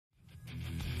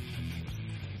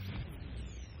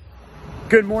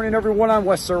Good morning, everyone. I'm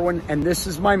Wes Irwin, and this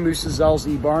is my Moose's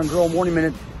LZ Bar and Grill Morning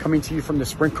Minute, coming to you from the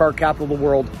sprint car capital of the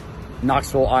world,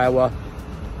 Knoxville, Iowa.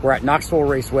 We're at Knoxville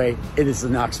Raceway. It is the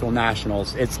Knoxville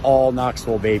Nationals. It's all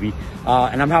Knoxville, baby.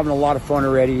 And I'm having a lot of fun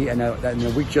already, and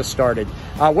the week just started.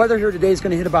 Weather here today is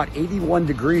going to hit about 81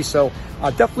 degrees, so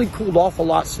definitely cooled off a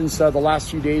lot since the last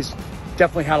few days.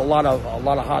 Definitely had a lot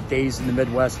of hot days in the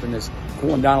Midwest, and it's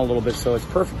cooling down a little bit, so it's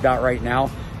perfect out right now.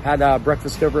 Had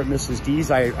breakfast over at Mrs. D's.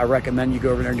 I recommend you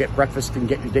go over there and get breakfast and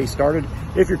get your day started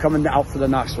if you're coming out for the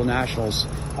Knoxville Nationals.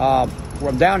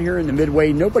 I'm down here in the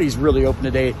Midway. Nobody's really open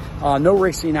today. No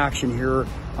racing action here.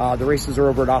 The races are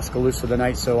over at Oskaloosa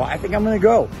tonight, so I think I'm going to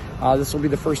go. This will be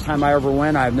the first time I ever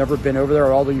went. I've never been over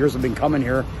there. All the years I've been coming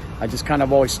here, I just kind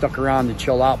of always stuck around to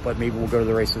chill out, but maybe we'll go to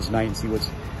the races tonight and see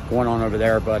what's going on over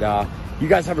there. But you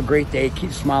guys have a great day.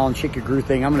 Keep smiling, shake your groove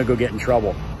thing. I'm going to go get in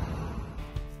trouble.